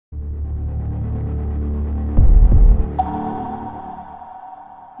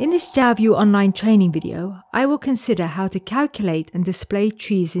In this Jalview online training video, I will consider how to calculate and display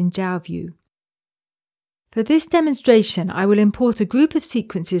trees in Jalview. For this demonstration, I will import a group of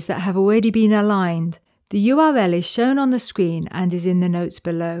sequences that have already been aligned. The URL is shown on the screen and is in the notes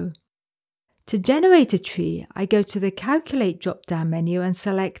below. To generate a tree, I go to the Calculate drop-down menu and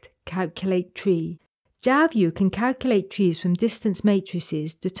select Calculate Tree. Jalview can calculate trees from distance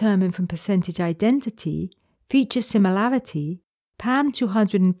matrices determined from percentage identity, feature similarity, PFAM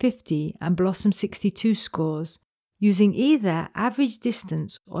 250 and BLOSUM 62 scores using either average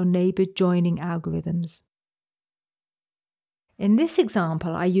distance or neighbour joining algorithms. In this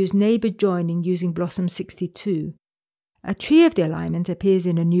example, I use neighbour joining using BLOSUM 62. A tree of the alignment appears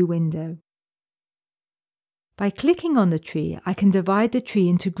in a new window. By clicking on the tree, I can divide the tree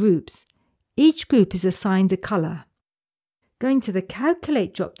into groups. Each group is assigned a colour. Going to the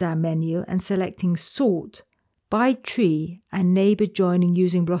Calculate drop-down menu and selecting Sort, by Tree and Neighbour Joining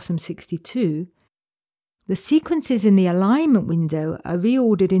using BLOSUM 62, the sequences in the alignment window are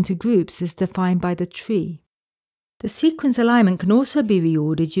reordered into groups as defined by the tree. The sequence alignment can also be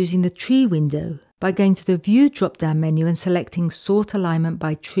reordered using the Tree window by going to the View drop-down menu and selecting Sort Alignment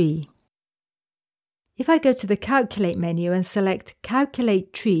by Tree. If I go to the Calculate menu and select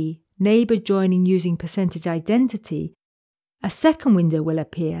Calculate Tree, Neighbour Joining using percentage identity, a second window will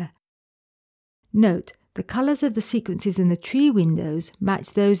appear. Note, the colours of the sequences in the tree windows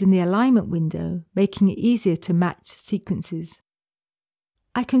match those in the alignment window, making it easier to match sequences.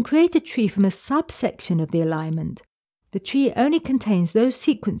 I can create a tree from a subsection of the alignment. The tree only contains those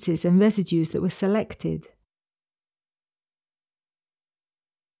sequences and residues that were selected.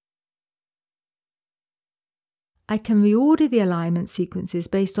 I can reorder the alignment sequences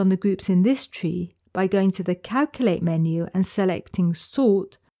based on the groups in this tree by going to the Calculate menu and selecting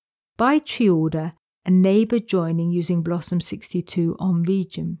Sort, by Tree Order, and Neighbour Joining using BLOSUM 62 on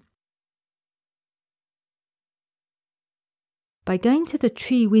Region. By going to the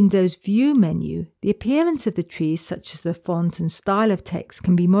Tree Window's View menu, the appearance of the trees, such as the font and style of text,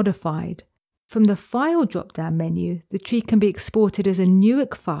 can be modified. From the File drop-down menu, the tree can be exported as a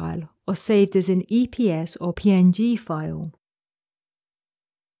Newick file or saved as an EPS or PNG file.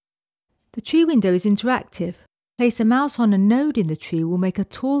 The tree window is interactive. Place a mouse on a node in the tree will make a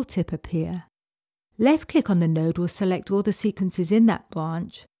tooltip appear. Left-click on the node will select all the sequences in that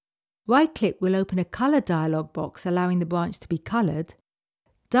branch. Right-click will open a colour dialog box allowing the branch to be coloured.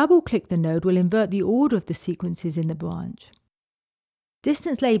 Double-click the node will invert the order of the sequences in the branch.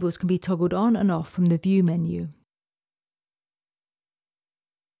 Distance labels can be toggled on and off from the View menu.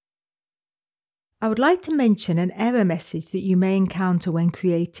 I would like to mention an error message that you may encounter when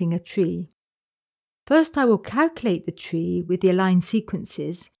creating a tree. First, I will calculate the tree with the aligned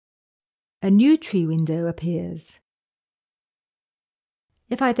sequences. A new tree window appears.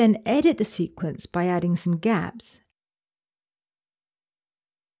 If I then edit the sequence by adding some gaps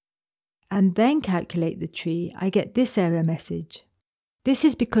and then calculate the tree, I get this error message. This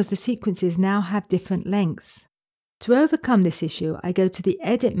is because the sequences now have different lengths. To overcome this issue, I go to the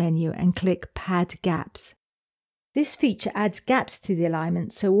Edit menu and click Pad Gaps. This feature adds gaps to the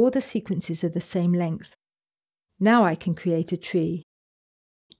alignment so all the sequences are the same length. Now I can create a tree.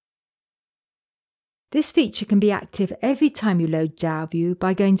 This feature can be active every time you load Jalview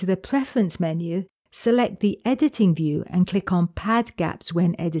by going to the Preference menu, select the Editing view and click on Pad Gaps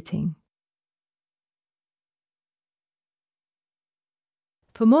when editing.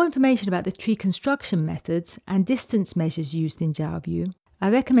 For more information about the tree construction methods and distance measures used in Jalview, I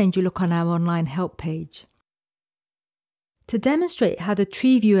recommend you look on our online help page. To demonstrate how the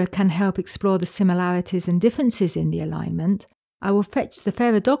tree viewer can help explore the similarities and differences in the alignment, I will fetch the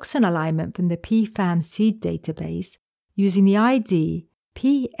Ferredoxin alignment from the PFAM seed database using the ID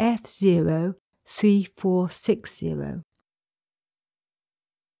PF03460.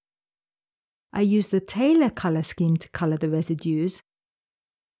 I use the Taylor colour scheme to colour the residues.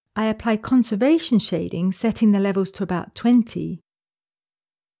 I apply conservation shading, setting the levels to about 20.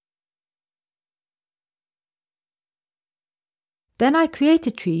 Then I create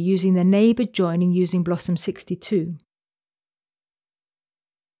a tree using the Neighbour Joining using BLOSUM 62.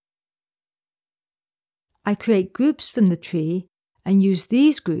 I create groups from the tree and use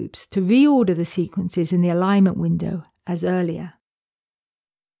these groups to reorder the sequences in the alignment window as earlier.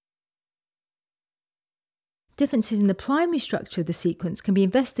 Differences in the primary structure of the sequence can be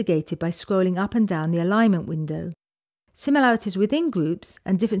investigated by scrolling up and down the alignment window. Similarities within groups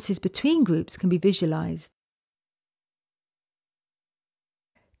and differences between groups can be visualized.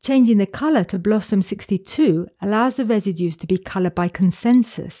 Changing the colour to BLOSUM 62 allows the residues to be coloured by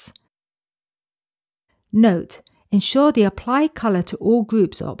consensus. Note, ensure the Apply Colour to All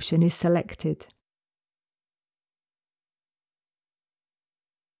Groups option is selected.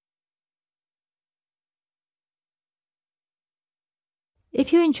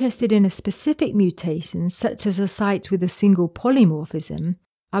 If you're interested in a specific mutation, such as a site with a single polymorphism,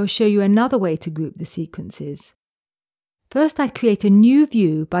 I will show you another way to group the sequences. First, I create a new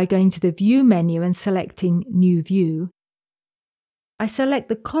view by going to the View menu and selecting New View. I select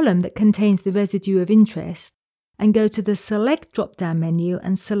the column that contains the residue of interest and go to the Select drop-down menu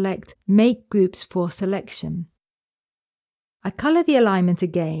and select Make Groups for Selection. I colour the alignment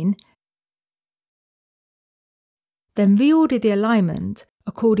again, then reorder the alignment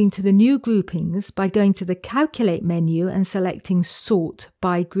according to the new groupings by going to the Calculate menu and selecting Sort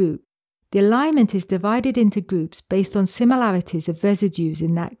by Group. The alignment is divided into groups based on similarities of residues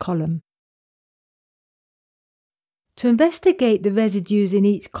in that column. To investigate the residues in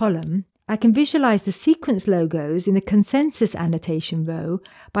each column, I can visualize the sequence logos in the consensus annotation row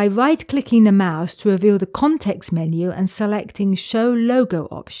by right-clicking the mouse to reveal the context menu and selecting Show Logo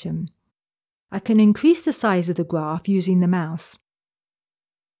option. I can increase the size of the graph using the mouse.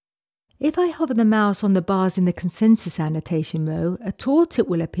 If I hover the mouse on the bars in the consensus annotation row, a tooltip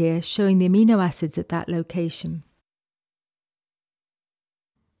will appear showing the amino acids at that location.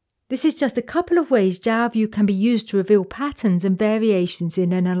 This is just a couple of ways Jalview can be used to reveal patterns and variations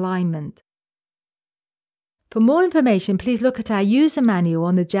in an alignment. For more information, please look at our user manual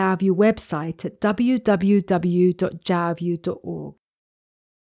on the Jalview website at www.jalview.org.